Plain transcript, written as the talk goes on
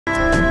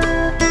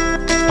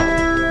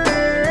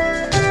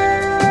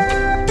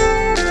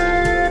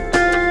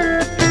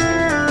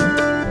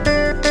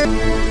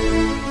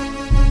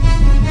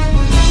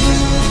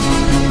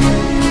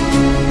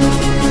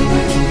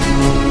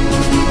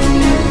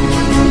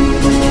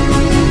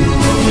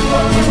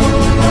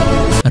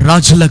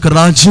రాజులకు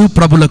రాజు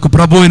ప్రభులకు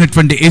ప్రభు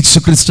అయినటువంటి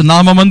యేసుక్రీస్తు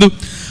నామమందు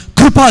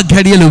కృపా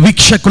ఘడియలు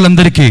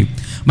వీక్షకులందరికీ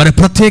మరి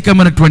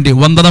ప్రత్యేకమైనటువంటి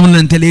వందనములు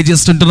నేను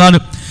తెలియజేస్తుంటున్నాను.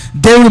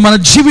 దేవుడు మన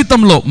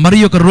జీవితంలో మరి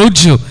ఒక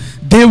రోజు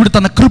దేవుడు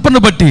తన కృపను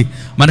బట్టి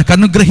మనకు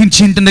అనుగ్రహించి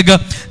ఉంటుండగా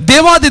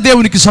దేవాది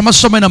దేవునికి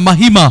సమస్తమైన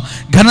మహిమ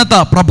ఘనత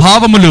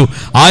ప్రభావములు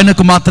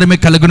ఆయనకు మాత్రమే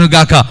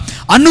కలుగునుగాక.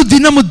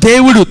 అనుదినము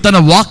దేవుడు తన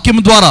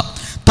వాక్యము ద్వారా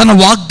తన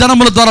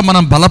వాగ్దానముల ద్వారా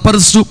మనం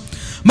బలపరుస్తూ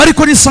మరి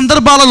కొన్ని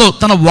సందర్భాలలో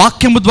తన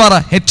వాక్యము ద్వారా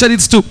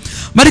హెచ్చరిస్తూ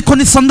మరి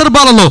కొన్ని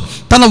సందర్భాలలో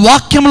తన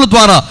వాక్యముల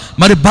ద్వారా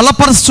మరి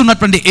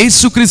బలపరుస్తున్నటువంటి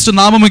యేసుక్రీస్తు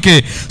నామముకే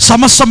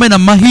సమస్తమైన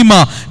మహిమ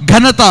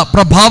ఘనత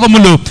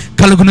ప్రభావములు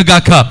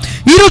కలుగునుగాక.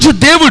 ఈరోజు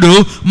దేవుడు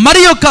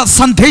మరి యొక్క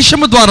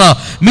సందేశము ద్వారా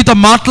మీతో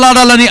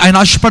మాట్లాడాలని ఆయన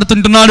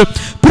ఆశపడుతుంటున్నాడు.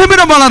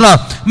 ప్రియమైన వాళ్ళారా,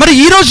 మరి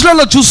ఈ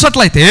రోజులలో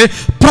చూసినట్లయితే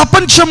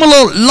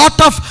ప్రపంచంలో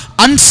లాట్ ఆఫ్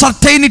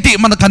అన్సర్టైనిటీ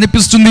మనకు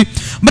అనిపిస్తుంది.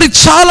 మరి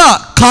చాలా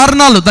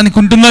కారణాలు దానికి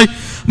ఉంటున్నాయి.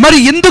 మరి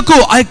ఎందుకు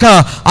ఆ యొక్క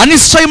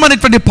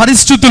అనిశ్చయమైనటువంటి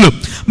పరిస్థితులు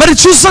మరి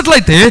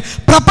చూసినట్లయితే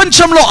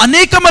ప్రపంచంలో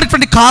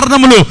అనేకమైనటువంటి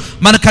కారణములు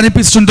మనకు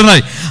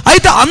కనిపిస్తుంటున్నాయి.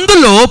 అయితే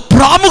అందులో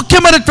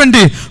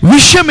ప్రాముఖ్యమైనటువంటి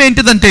విషయం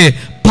ఏంటిదంటే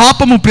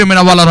పాపము.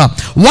 ప్రియమైన వాళ్ళరా,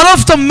 one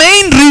of the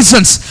main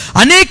reasons,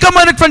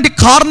 అనేకమైనటువంటి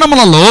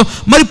కారణములలో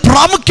మరి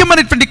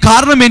ప్రాముఖ్యమైనటువంటి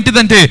కారణం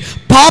ఏంటిదంటే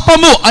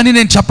పాపము అని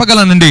నేను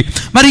చెప్పగలనండి.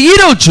 మరి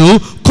ఈరోజు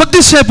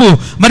కొద్దిసేపు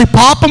మరి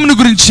పాపమును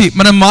గురించి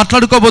మనం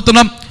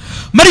మాట్లాడుకోబోతున్నాం.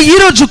 మరి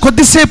ఈరోజు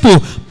కొద్దిసేపు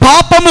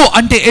పాపము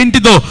అంటే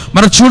ఏంటిదో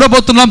మనం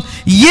చూడబోతున్నాం.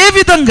 ఏ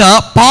విధంగా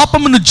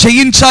పాపమును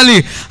జయించాలి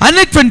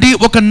అనేటువంటి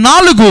ఒక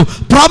 4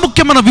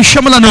 ప్రాముఖ్యమైన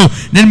విషయములను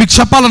నేను మీకు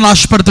చెప్పాలని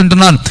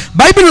ఆశపడుతుంటున్నాను.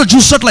 బైబిల్లో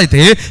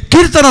చూసినట్లయితే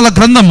కీర్తనల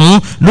గ్రంథము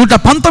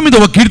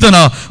 119వ కీర్తన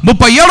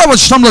 37వ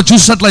వచనంలో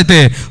చూసినట్లయితే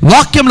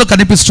వాక్యంలో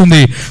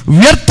కనిపిస్తుంది,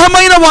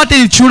 వ్యర్థమైన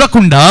వాటిని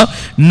చూడకుండా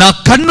నా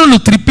కన్నులు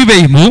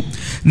త్రిప్పివేయము,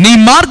 నీ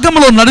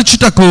మార్గములో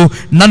నడుచుటకు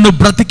నన్ను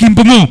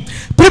బ్రతికింపుము.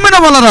 ప్రియమైన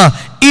వాళ్ళరా,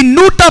 ఈ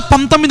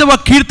 119వ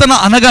కీర్తన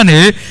అనగానే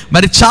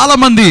మరి చాలా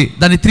మంది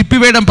దాన్ని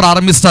త్రిప్పివేయడం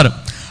ప్రారంభిస్తారు.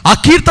 ఆ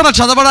కీర్తన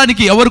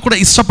చదవడానికి ఎవరు కూడా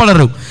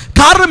ఇష్టపడరు.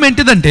 కారణం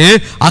ఏంటిదంటే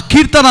ఆ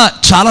కీర్తన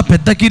చాలా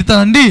పెద్ద కీర్తన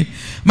అండి.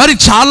 మరి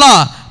చాలా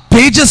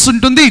పేజెస్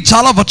ఉంటుంది,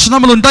 చాలా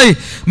వచనములు ఉంటాయి.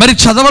 మరి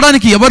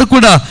చదవడానికి ఎవరు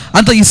కూడా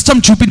అంత ఇష్టం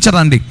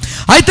చూపించరండి.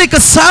 అయితే ఇక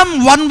సామ్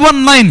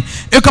 119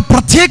 యొక్క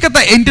ప్రత్యేకత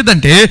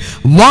ఏంటిదంటే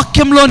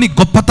వాక్యంలోని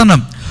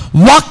గొప్పతనం,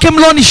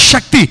 వాక్యంలోని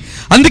శక్తి.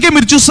 అందుకే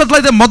మీరు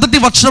చూసినట్లయితే మొదటి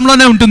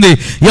వచనంలోనే ఉంటుంది,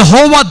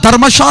 యెహోవా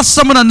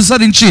ధర్మశాస్త్రమును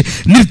అనుసరించి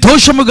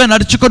నిర్దోషముగా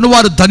నడుచుకున్న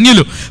వారు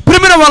ధన్యులు.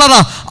 ప్రియమైన వాళ్ళరా,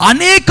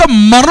 అనేక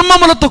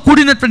మర్మములతో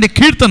కూడినటువంటి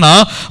కీర్తన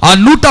ఆ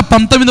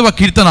 119వ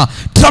కీర్తన.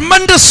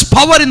 Tremendous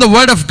power in the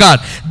word of God.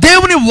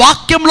 దేవుని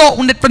వాక్యంలో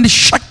ఉన్నటువంటి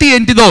శక్తి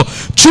ఏంటిదో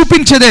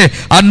చూపించేదే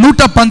ఆ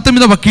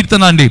 119వ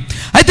కీర్తన అండి.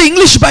 అయితే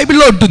ఇంగ్లీష్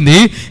బైబిల్లో ఉంటుంది,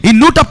 ఈ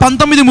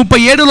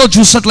 119:37లో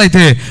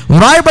చూసినట్లయితే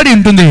వ్రాయబడి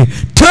ఉంటుంది,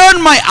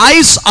 turn my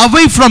eyes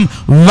away from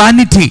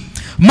vanity.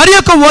 మరి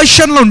యొక్క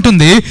వర్షన్లో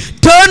ఉంటుంది,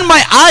 turn my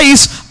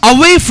eyes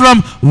away from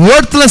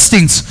worthless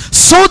things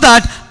so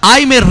that I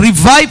may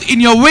revive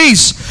in your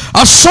ways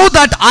or so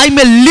that I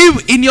may live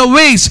in your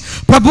ways.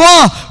 ప్రభువా,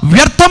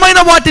 వ్యర్థమైన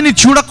వాటిని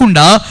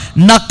చూడకుండా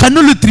నా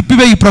కన్నులు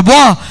త్రిప్పివేయి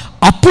ప్రభువా,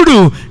 అప్పుడు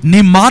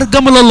నీ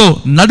మార్గములలో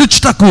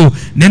నడుచుటకు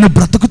నేను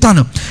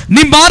బ్రతుకుతాను,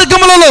 నీ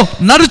మార్గములలో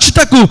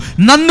నడుచుటకు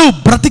నన్ను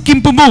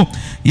బ్రతికింపుము.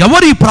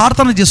 ఎవరు ఈ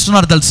ప్రార్థన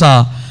చేస్తున్నారు తెలుసా?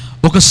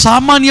 ఒక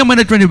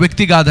సామాన్యమైనటువంటి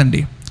వ్యక్తి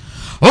కాదండి,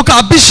 ఒక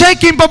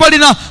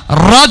అభిషేకింపబడిన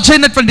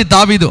రాజైనటువంటి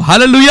దావీదు.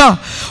 హల్లెలూయా!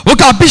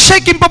 ఒక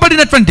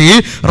అభిషేకింపబడినటువంటి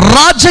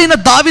రాజైన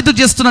దావీదు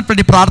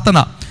చేస్తున్నటువంటి ప్రార్థన.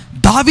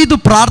 దావీదు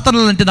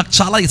ప్రార్థనలు అంటే నాకు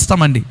చాలా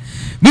ఇష్టం అండి.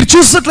 మీరు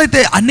చూసినట్లయితే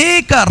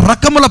అనేక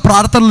రకముల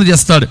ప్రార్థనలు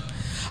చేస్తాడు.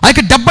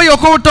 అయితే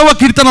 71వ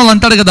కీర్తనలు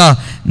అంటాడు కదా,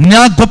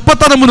 నా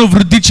గొప్పతనమును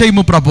వృద్ధి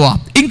చేయము ప్రభువా,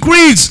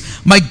 ఇంక్రీజ్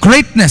మై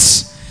గ్రేట్నెస్.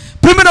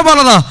 ప్రియమైన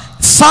వాళ్ళ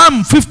సామ్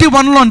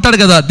 51లో అంటాడు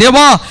కదా,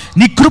 దేవా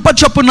నీ కృప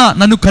చొప్పున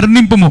నన్ను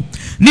కరుణింపుము,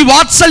 నీ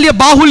వాత్సల్య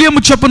బాహుల్యము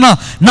చొప్పున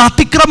నా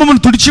అతిక్రమమును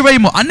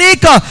తుడిచివేయము.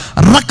 అనేక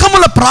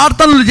రకముల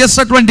ప్రార్థనలు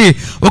చేసినటువంటి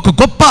ఒక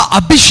గొప్ప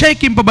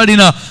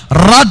అభిషేకింపబడిన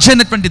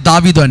రాజైనటువంటి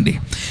దావీదు అండి.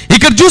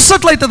 ఇక్కడ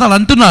చూసినట్లయితే తను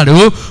అంటున్నాడు,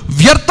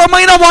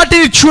 వ్యర్థమైన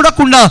వాటిని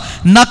చూడకుండా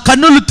నా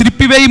కన్నులు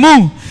త్రిప్పివేయము,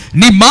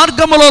 నీ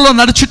మార్గములలో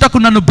నడుచుటకు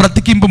నన్ను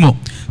బ్రతికింపుము.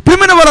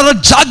 ప్రియమైన వాళ్ళ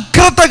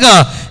జాగ్రత్తగా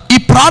ఈ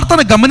ప్రార్థన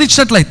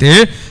గమనించినట్లయితే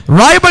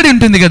రాయబడి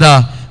ఉంటుంది కదా,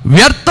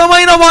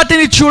 వ్యర్థమైన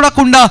వాటిని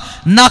చూడకుండా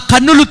నా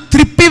కన్నులు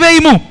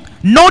త్రిప్పివేయము.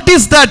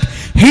 Notice that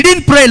he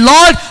didn't pray,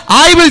 Lord,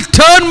 I will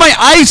turn my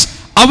eyes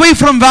away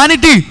from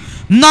vanity.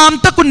 నా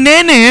అంతకు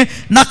నేనే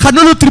నా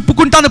కన్నులు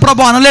త్రిప్పుకుంటాను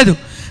ప్రభు అనలేదు.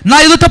 నా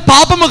ఎదుట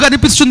పాపము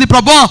కనిపిస్తుంది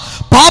ప్రభు,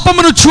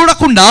 పాపమును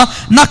చూడకుండా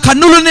నా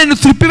కన్నులు నేను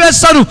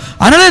త్రిప్పివేస్తాను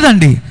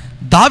అనలేదండి.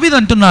 దావీదు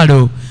అంటున్నాడు,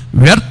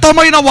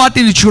 వ్యర్థమైన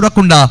వాటిని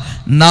చూడకుండా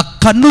నా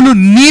కన్నులు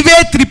నీవే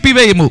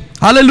త్రిప్పివేయము.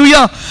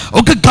 హల్లెలూయా!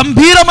 ఒక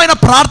గంభీరమైన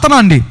ప్రార్థన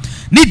అండి.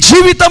 నీ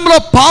జీవితంలో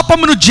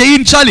పాపమును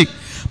జయించాలి,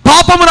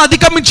 పాపమును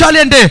అధిగమించాలి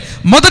అంటే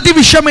మొదటి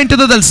విషయం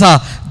ఏంటిదో తెలుసా?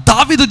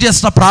 దావీదు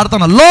చేసిన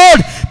ప్రార్థన,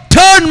 lord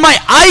turn my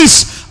eyes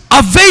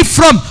away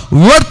from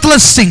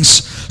worthless things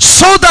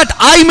so that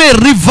I may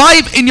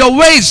revive in your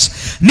వేస్.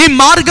 నీ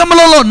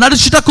మార్గములలో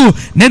నడుచుటకు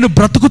నేను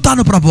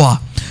బ్రతుకుతాను ప్రభువా,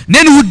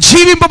 నేను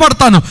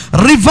ఉజ్జీవింపబడతాను.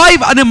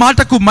 రివైవ్ అనే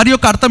మాటకు మరి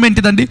ఒక అర్థం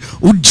ఏంటిదండి?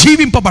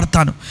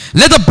 ఉజ్జీవింపబడతాను,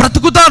 లేదా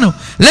బ్రతుకుతాను,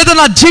 లేదా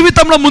నా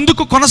జీవితంలో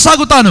ముందుకు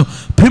కొనసాగుతాను.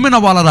 ప్రియమైన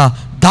వాళ్ళరా,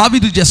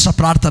 దావీదు చేసిన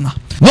ప్రార్థన.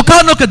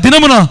 ఒకానొక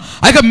దినమున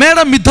ఆ యొక్క మేడ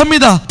మిద్దె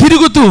మీద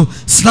తిరుగుతూ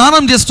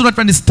స్నానం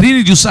చేస్తున్నటువంటి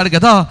స్త్రీని చూశాడు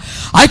కదా.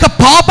 ఆ యొక్క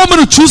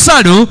పాపమును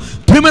చూశాడు.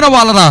 ప్రియమైన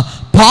వాళ్ళరా,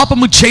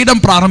 పాపము చేయడం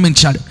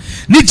ప్రారంభించాడు.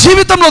 నీ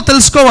జీవితంలో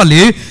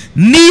తెలుసుకోవాలి,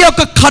 నీ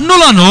యొక్క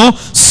కన్నులను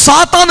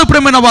సాతాను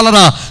ప్రియమైన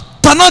వాళ్ళరా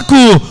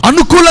తనకు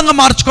అనుకూలంగా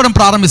మార్చుకోవడం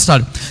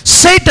ప్రారంభిస్తాడు.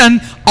 Satan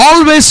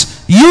always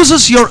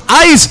uses your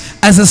eyes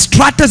as a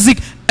strategic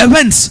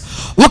events.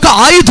 ఒక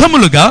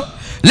ఆయుధములుగా,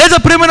 లేదా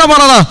ప్రియమైన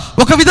వాళ్ళ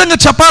ఒక విధంగా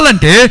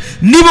చెప్పాలంటే,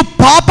 నీవు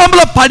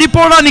పాపంలో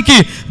పడిపోవడానికి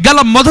గల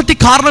మొదటి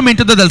కారణం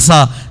ఏంటిదో తెలుసా?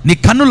 నీ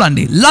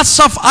కన్నులండి.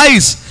 Lust of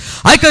ice.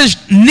 ఆ యొక్క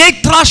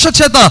నేత్రాశ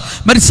చేత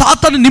మరి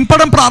సాతాను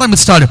నింపడం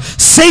ప్రారంభిస్తాడు.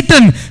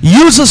 Satan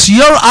uses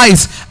your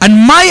eyes and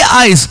my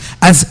eyes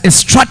as a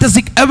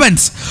strategic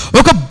events.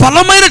 ఒక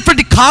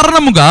బలమైనటువంటి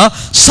కారణముగా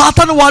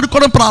సాతాను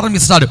వాడుకోవడం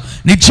ప్రారంభిస్తాడు.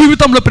 నీ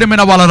జీవితంలో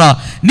ప్రియమైన వాళ్ళరా,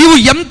 నీవు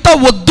ఎంత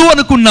వద్దు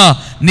అనుకున్నా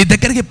నీ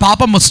దగ్గరికి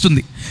పాపం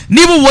వస్తుంది.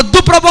 నీవు వద్దు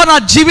ప్రభా నా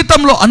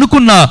జీవితంలో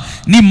అనుకున్నా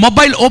నీ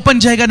మొబైల్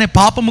ఓపెన్ చేయగానే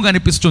పాపము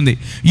కనిపిస్తుంది.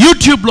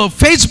 యూట్యూబ్లో,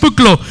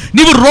 ఫేస్బుక్లో,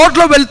 నీవు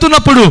రోడ్లో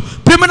వెళ్తున్నప్పుడు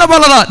ప్రియమైన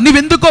వాళ్ళరా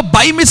నీవెందుకో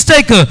బై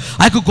మిస్టేక్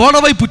ఆ యొక్క గోడ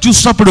వైపు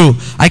చూసినప్పుడు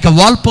ఆ యొక్క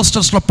వాల్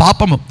పోస్టర్స్లో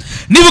పాపము.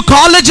 నీవు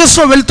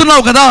కాలేజెస్లో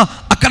వెళ్తున్నావు కదా,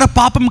 అక్కడ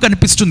పాపం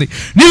కనిపిస్తుంది.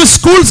 నీవు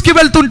స్కూల్స్కి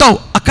వెళ్తుంటావు,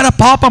 అక్కడ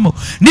పాపము.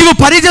 నీవు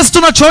పని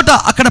చేస్తున్న చోట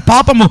అక్కడ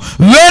పాపము.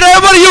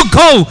 వేరెవర్ యు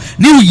గో,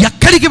 నీవు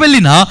ఎక్కడికి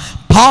వెళ్ళినా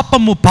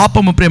పాపము,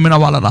 పాపము ప్రేమైన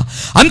వాళ్ళరా.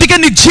 అందుకే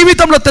నీ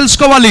జీవితంలో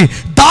తెలుసుకోవాలి,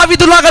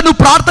 దావీదులాగా నువ్వు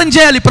ప్రార్థన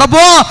చేయాలి.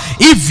 ప్రభువా,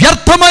 ఈ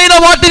వ్యర్థమైన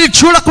వాటిని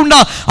చూడకుండా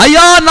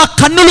అయ్యా నా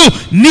కన్నులు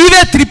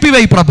నీవే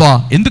త్రిప్పివేయి ప్రభువా.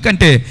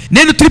 ఎందుకంటే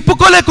నేను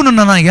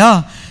త్రిప్పుకోలేకున్నాను అయ్యా.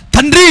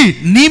 తండ్రి,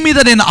 నీ మీద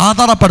నేను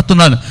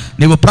ఆధారపడుతున్నాను.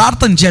 నీవు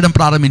ప్రార్థన చేయడం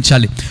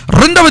ప్రారంభించాలి.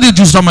 రెండవది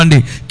చూస్తామండి,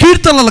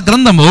 కీర్తనల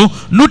గ్రంథము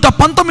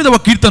 119వ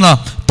కీర్తన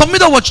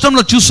 9వ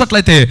వచనంలో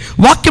చూసినట్లయితే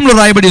వాక్యంలో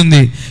రాయబడి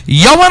ఉంది,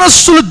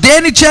 యవనస్తులు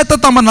దేని చేత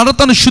తమ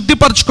నడతను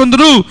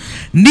శుద్ధిపరచుకొందురు,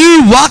 నీ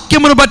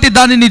వాక్యమును బట్టి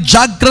దానిని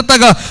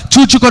జాగ్రత్తగా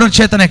చూచుకొన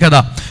చేతనే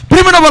కదా.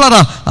 ప్రియమైన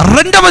వాళ్ళరా,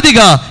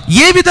 రెండవదిగా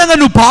ఏ విధంగా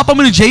నువ్వు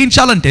పాపమును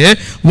జయించాలంటే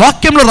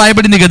వాక్యంలో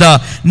రాయబడింది కదా,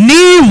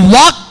 నీ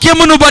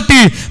వాక్యమును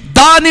బట్టి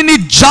దానిని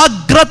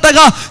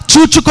జాగ్రత్తగా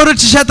చూచుకొన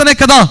చేతనే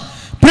కదా.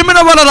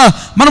 ప్రియమైన వాళ్ళరా,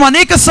 మనం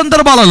అనేక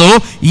సందర్భాలలో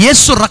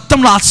యేసు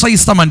రక్తంలో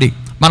ఆశ్రయిస్తామండి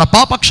మన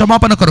పాప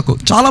క్షమాపణ కొరకు.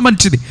 చాలా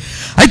మంచిది.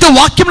 అయితే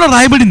వాక్యంలో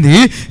రాయబడింది,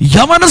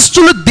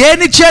 యవనస్తులు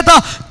దేని చేత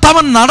తమ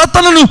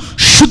నడతలను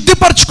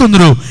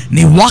శుద్ధిపరచుకుందరు,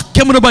 నీ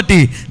వాక్యమును బట్టి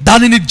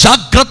దానిని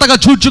జాగ్రత్తగా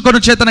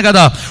చూచుకొని చేతన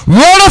కదా.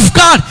 Word of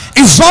God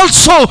is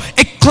also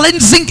a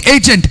cleansing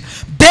agent.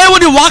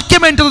 దేవుని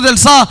వాక్యం ఏంటో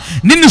తెలుసా?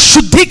 నిన్ను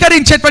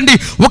శుద్ధీకరించేటువంటి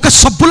ఒక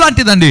సబ్బు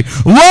లాంటిదండి.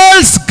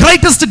 World's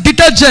greatest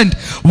detergent,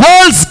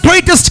 world's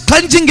greatest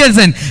cleansing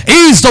agent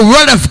is the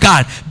word of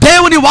God.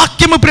 దేవుని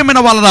వాక్యము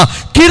ప్రియమైన వాళ్ళరా,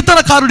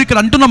 కీర్తనకారుడు ఇక్కడ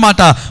అంటున్న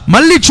మాట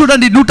మళ్ళీ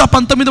చూడండి,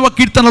 119వ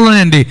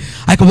కీర్తనలోనే అండి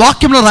ఆ యొక్క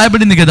వాక్యంలో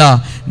రాయబడింది కదా,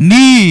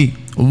 నీ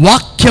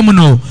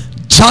వాక్యమును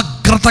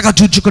జాగ్రత్తగా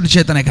చూచుకొని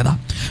చేతనే కదా.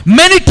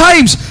 మెనీ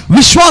టైమ్స్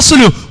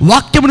విశ్వాసులు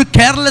వాక్యమును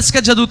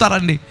కేర్లెస్గా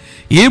చదువుతారండి.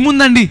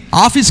 ఏముందండి,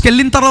 ఆఫీస్కి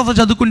వెళ్ళిన తర్వాత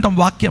చదువుకుంటాం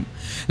వాక్యం,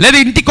 లేదా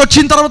ఇంటికి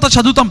వచ్చిన తర్వాత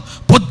చదువుతాం.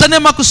 పొద్దునే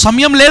మాకు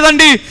సమయం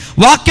లేదండి,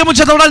 వాక్యము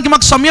చదవడానికి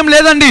మాకు సమయం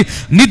లేదండి.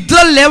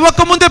 నిద్ర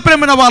లేవకముందే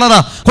ప్రేమైన వాళ్ళరా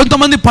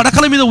కొంతమంది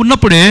పడకల మీద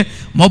ఉన్నప్పుడే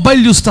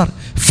మొబైల్ చూస్తారు,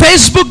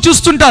 ఫేస్బుక్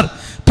చూస్తుంటారు.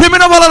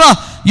 ప్రేమైన వాళ్ళరా,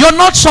 you are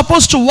not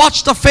supposed to watch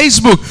the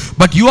Facebook,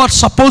 but you are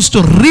supposed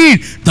to read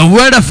the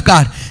word of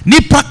God. నీ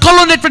ప్రక్కలో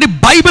ఉన్నటువంటి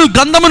బైబిల్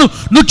గ్రంథమును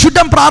నువ్వు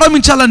చూడడం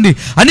ప్రారంభించాలండి.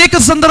 అనేక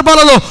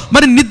సందర్భాలలో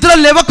మరి నిద్ర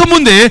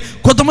లేవకముందే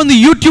కొంతమంది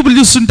యూట్యూబ్లు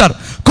చూస్తుంటారు,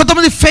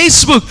 కొంతమంది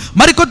ఫేస్బుక్,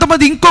 మరి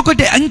కొంతమంది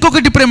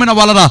ఇంకొకటి ప్రేమైన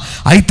వాళ్ళరా.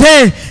 అయితే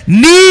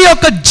నీ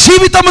యొక్క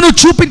జీవితమును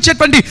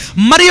చూపించేటువంటి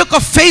మరి యొక్క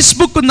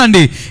ఫేస్బుక్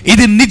ఉందండి,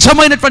 ఇది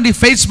నిజమైనటువంటి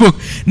ఫేస్బుక్.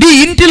 నీ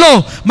ఇంటిలో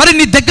మరి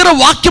నీ దగ్గర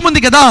వాక్యం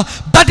ఉంది కదా,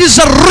 that is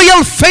the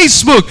real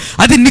Facebook.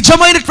 అది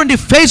నిజమైనటువంటి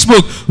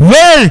Facebook,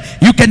 where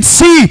you can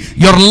see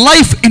your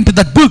life in to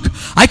that book.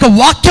 ఆ యొక్క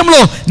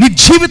వాక్యంలో నీ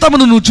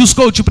జీవితమును నువ్వు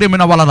చూసుకోవచ్చు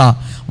ప్రేమైన వాళ్ళరా.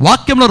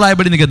 వాక్యంలో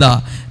రాయబడింది కదా,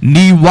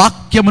 నీ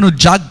వాక్యమును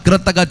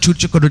జాగ్రత్తగా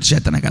చూచుకొని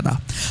చేతనే కదా.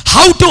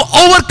 How to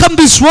overcome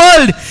this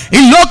world, ఈ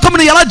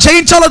లోకమును ఎలా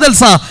జయించాలో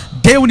తెలుసా?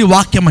 దేవుని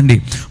వాక్యం అండి.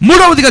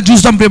 మూడవదిగా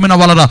చూస్తాం ప్రియమైన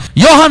వాళ్ళరా,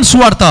 యోహాను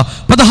సువార్త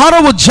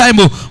 16వ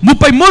అధ్యాయము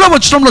 33వ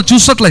వచనంలో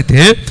చూసినట్లయితే,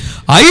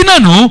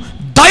 అయినను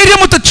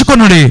ధైర్యము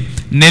తెచ్చుకొనుడి,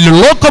 నేను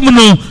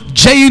లోకమును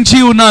జయించి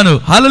ఉన్నాను.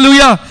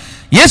 హల్లెలూయా.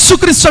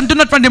 యేసుక్రీస్తు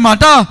అంటున్నటువంటి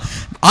మాట,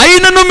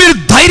 అయినను మీరు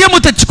ధైర్యము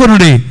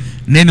తెచ్చుకొనుడి,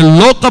 నేను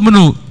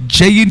లోకమును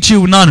జయించి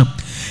ఉన్నాను.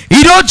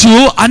 ఈరోజు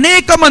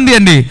అనేక మంది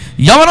అండి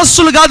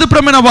యవనస్తులు కాదు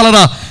ప్రియమైన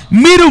వాళ్ళరా,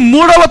 మీరు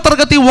 3వ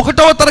తరగతి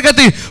 1వ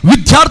తరగతి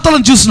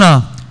విద్యార్థులను చూసినా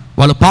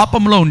వాళ్ళు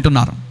పాపంలో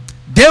ఉంటున్నారు.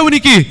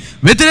 దేవునికి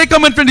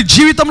వ్యతిరేకమైనటువంటి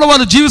జీవితంలో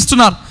వాళ్ళు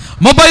జీవిస్తున్నారు.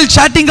 మొబైల్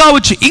చాటింగ్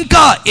కావచ్చు,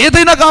 ఇంకా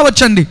ఏదైనా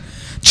కావచ్చండి.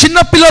 చిన్న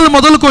పిల్లలు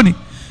మొదలుకొని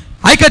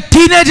ఆ యొక్క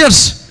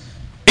టీనేజర్స్,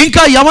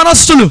 ఇంకా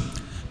యవనస్తులు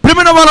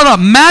ప్రియమైన వాళ్ళరా,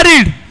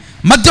 మ్యారీడ్,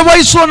 మధ్య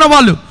వయసులో ఉన్న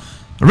వాళ్ళు,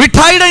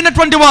 రిటైర్డ్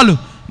అయినటువంటి వాళ్ళు,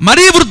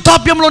 మరీ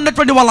వృద్ధాప్యంలో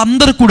ఉన్నటువంటి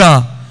వాళ్ళందరూ కూడా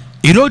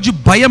ఈరోజు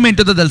భయం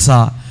ఏంటో తెలుసా?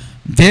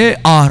 They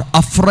are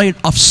afraid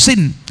of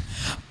sin.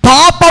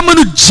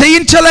 పాపమును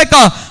జయించలేక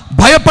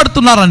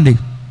భయపడుతున్నారండి,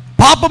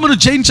 పాపమును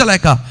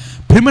జయించలేక.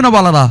 ప్రియమైన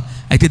వాళ్ళరా,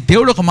 అయితే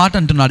దేవుడు ఒక మాట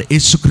అంటున్నాడు,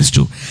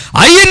 యేసుక్రీస్తు,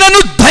 అయినను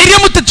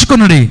ధైర్యము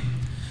తెచ్చుకొనుడి,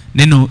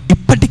 నేను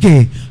ఇప్పటికే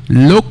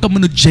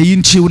లోకమును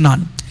జయించి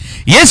ఉన్నాను.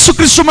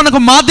 యేసుక్రీస్తు మనకు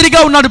మాదిరిగా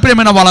ఉన్నాడు.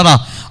 ప్రియమైన వాళ్ళరా,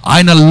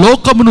 ఆయన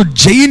లోకమును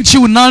జయించి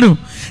ఉన్నాడు,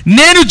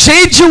 నేను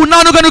జయించి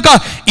ఉన్నాను కనుక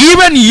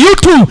even you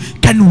two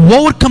can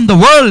overcome the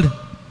world,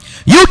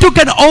 you two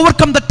can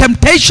overcome the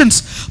temptations.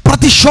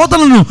 ప్రతి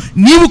శోధనలను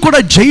నీవు కూడా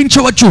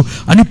జయించవచ్చు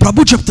అని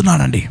ప్రభు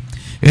చెప్తున్నాడండి.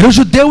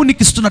 ఈరోజు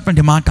దేవునికి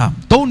ఇస్తున్నటువంటి మాట,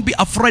 don't be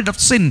afraid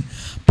of sin.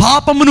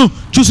 పాపమును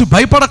చూసి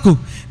భయపడకు,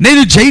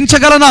 నేను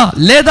జయించగలనా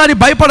లేదా అని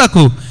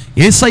భయపడకు.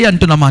 యేసయ్య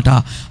అంటున్నమాట,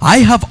 I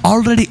have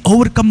already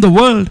overcome the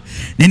world,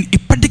 నేను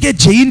ఇప్పటికే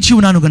జయించి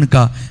ఉన్నాను కనుక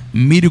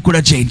మీరు కూడా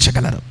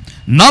జయించగలరు.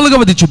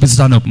 4వది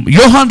చూపిస్తాను.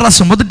 యోహాను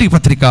రాసిన మొదటి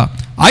పత్రిక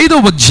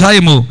 5వ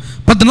అధ్యాయము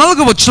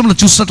 14వ వచనంలో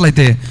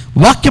చూసినట్లయితే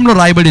వాక్యంలో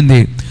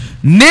రాయబడింది,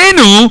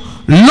 నేను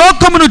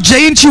లోకమును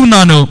జయించి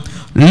ఉన్నాను,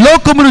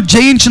 లోకమును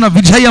జయించిన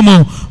విజయము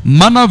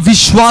మన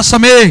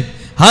విశ్వాసమే.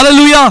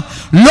 హల్లెలూయా.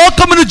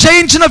 లోకమును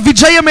జయించిన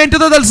విజయం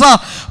ఏంటిదో తెలుసా?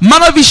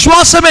 మన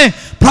విశ్వాసమే.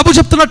 ప్రభు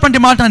చెప్తున్నటువంటి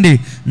మాట అండి.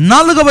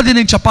 4వది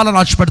నేను చెప్పాలని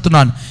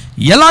ఆశపడుతున్నాను.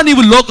 ఎలా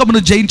నీవు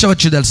లోకమును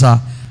జయించవచ్చు తెలుసా?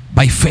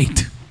 బై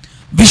ఫెయిత్,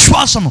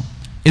 విశ్వాసము.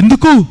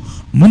 ఎందుకు?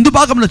 ముందు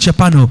భాగంలో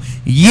చెప్పాను,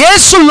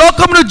 యేసు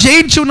లోకమును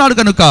జయించి ఉన్నాడు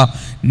కనుక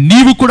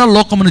నీవు కూడా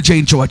లోకమును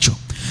జయించవచ్చు.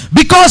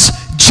 Because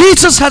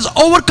Jesus has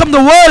overcome the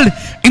world,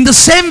 in the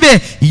same way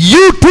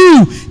you two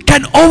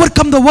can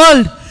overcome the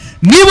world.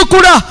 నీవు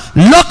కూడా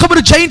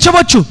లోకమును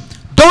జయించవచ్చు.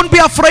 Don't be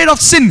afraid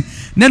of sin.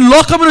 నేను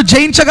లోకమును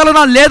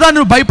జయించగలనా లేదా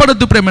నువ్వు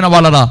భయపడొద్దు. ప్రేమైన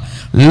వాళ్ళరా,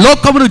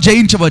 లోకమును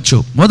జయించవచ్చు.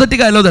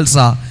 మొదటిగా ఎలా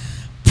తెలుసా?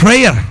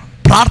 ప్రేయర్,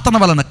 ప్రార్థన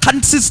వలన.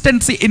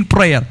 Consistency in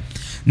prayer.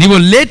 నీవు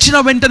లేచిన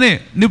వెంటనే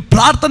నువ్వు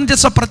ప్రార్థన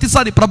చేసే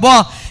ప్రతిసారి, ప్రభువా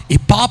ఈ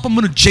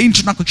పాపమును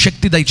జయించి నాకు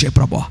శక్తి దయచేయి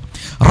ప్రభువా.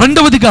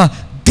 రెండవదిగా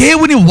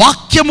దేవుని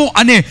వాక్యము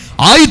అనే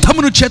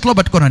ఆయుధమును చేతిలో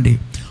పట్టుకోనండి.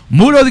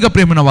 మూడవదిగా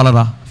ప్రేమైన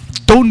వాళ్ళరా,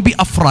 don't be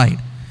afraid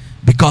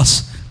because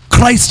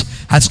Christ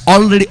has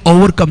already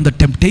overcome the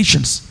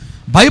temptations.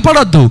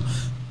 భయపడొద్దు,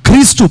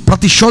 క్రీస్తు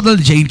ప్రతి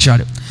శోధనలు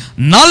జయించాడు.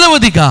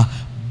 4వదిగా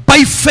బై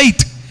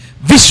ఫెయిత్,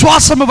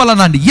 విశ్వాసము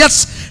వలన అండి. ఎస్,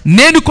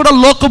 నేను కూడా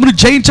లోకమును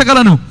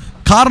జయించగలను.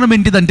 కారణం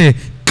ఏంటిదంటే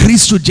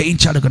క్రీస్తు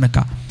జయించాడు కనుక.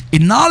 ఈ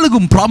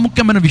 4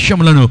 ప్రాముఖ్యమైన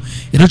విషయములను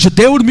ఈరోజు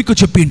దేవుడు మీకు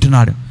చెప్పి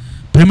ఉంటున్నాడు.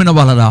 ప్రేమైన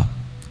వాళ్ళరా,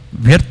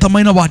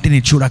 వ్యర్థమైన వాటిని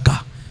చూడక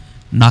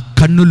నా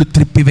కన్నులు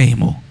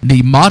త్రిప్పివేయము, నీ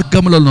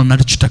మార్గములలో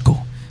నడుచుటకు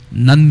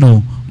నన్ను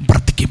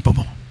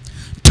బ్రతికింపము.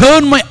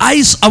 Turn my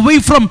eyes away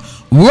from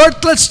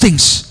worthless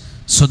things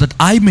so that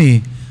I may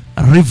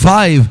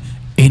revive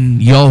in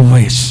your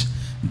వేస్.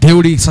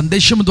 దేవుడి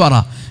సందేశం ద్వారా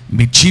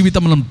మీ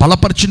జీవితములను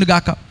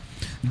బలపరచునుగాక.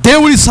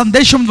 దేవుడి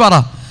సందేశం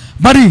ద్వారా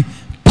మరి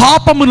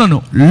పాపములను,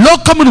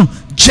 లోకమును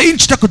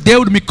జయించుటకు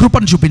దేవుడు మీ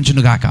కృపను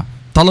చూపించునుగాక.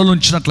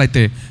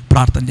 తలలుంచినట్లయితే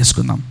ప్రార్థన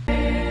చేసుకుందాం.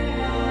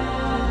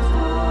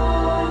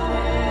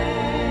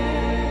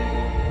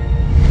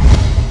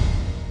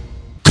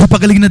 కృప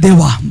కలిగిన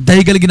దేవా,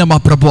 దయగలిగిన మా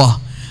ప్రభువా,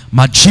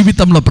 మా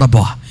జీవితంలో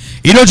ప్రభువా,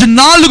 ఈరోజు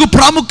 4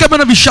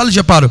 ప్రాముఖ్యమైన విషయాలు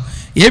చెప్పారు.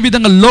 ఏ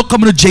విధంగా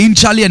లోకమును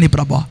జయించాలి అని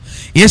ప్రభువా.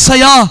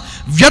 యేసయ్యా,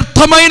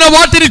 వ్యర్థమైన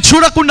వాటిని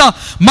చూడకుండా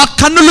మా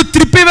కన్నులు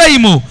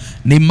త్రిప్పివేయము,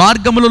 నీ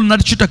మార్గములో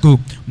నడుచుటకు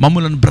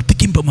మమ్మలను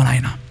బ్రతికింపము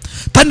నాయన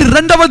తండ్రి.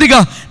 రెండవదిగా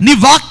నీ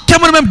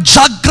వాక్యమును మేము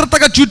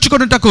జాగ్రత్తగా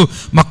చూచుకొనుటకు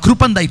మా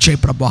కృపను దయచేయి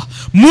ప్రభువా.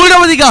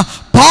 మూడవదిగా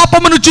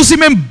పాపమును చూసి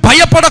మేము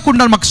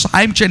భయపడకుండా మాకు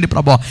సహాయం చేయండి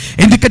ప్రభువా.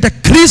 ఎందుకంటే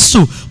క్రీస్తు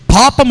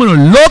పాపమును,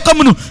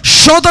 లోకమును,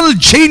 శోధనలు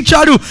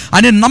జయించాడు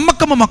అనే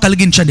నమ్మకము మాకు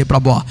కలిగించండి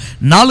ప్రభువా.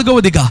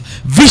 4వదిగా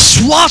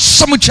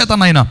విశ్వాసము చేత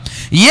నాయన,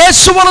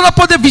 యేసు వలన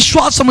పొందే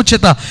విశ్వాసము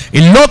చేత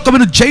ఈ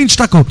లోకమును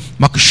జయించుటకు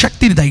మాకు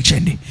శక్తిని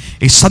దయచేయండి.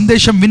 ఈ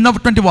సందేశం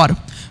విన్నటువంటి వారు,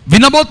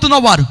 వినబోతున్న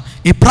వారు,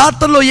 ఈ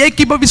ప్రార్థనలో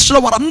ఏకీభవిస్తున్న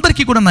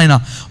వారందరికీ కూడా నాయన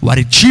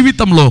వారి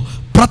జీవితంలో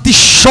ప్రతి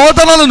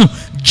శోధనలను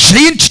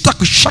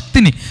జయించుటకు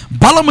శక్తిని,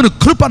 బలమును,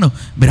 కృపను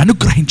మీరు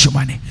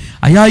అనుగ్రహించమని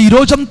అయ్యా. ఈ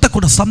రోజంతా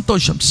కూడా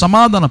సంతోషం,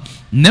 సమాధానం,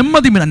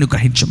 నెమ్మది మీరు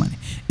అనుగ్రహించమని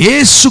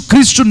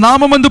యేసుక్రీస్తు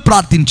నామమందు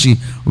ప్రార్థించి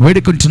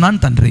వేడుకుంటున్నాను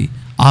తండ్రి,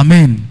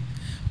 ఆమేన్.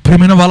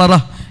 ప్రియమైన వాళ్ళరా,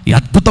 ఈ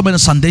అద్భుతమైన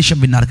సందేశం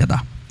విన్నారు కదా.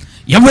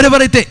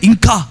 ఎవరెవరైతే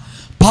ఇంకా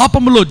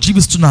పాపములో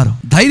జీవిస్తున్నారో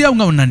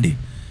ధైర్యంగా ఉండండి.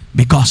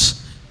 బికాస్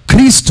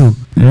క్రీస్తు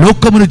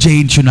లోకమును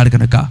జయించున్నాడు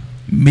కనుక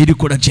మీరు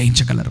కూడా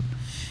జయించగలరు.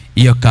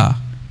 ఈ యొక్క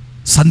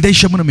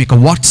సందేశమును మీకు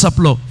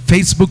వాట్సాప్లో,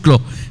 ఫేస్బుక్లో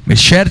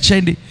మీరు షేర్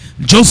చేయండి.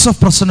 జోసెఫ్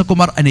ప్రసన్న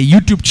కుమార్ అనే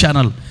యూట్యూబ్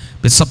ఛానల్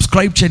మీరు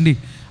సబ్స్క్రైబ్ చేయండి.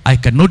 ఆ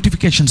యొక్క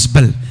నోటిఫికేషన్స్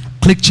బెల్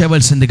క్లిక్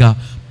చేయవలసిందిగా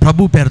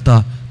ప్రభు పేరుతో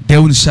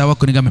దేవుని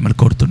సేవకునిగా మిమ్మల్ని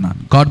కోరుతున్నాను.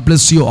 God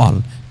bless you all.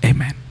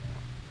 Amen.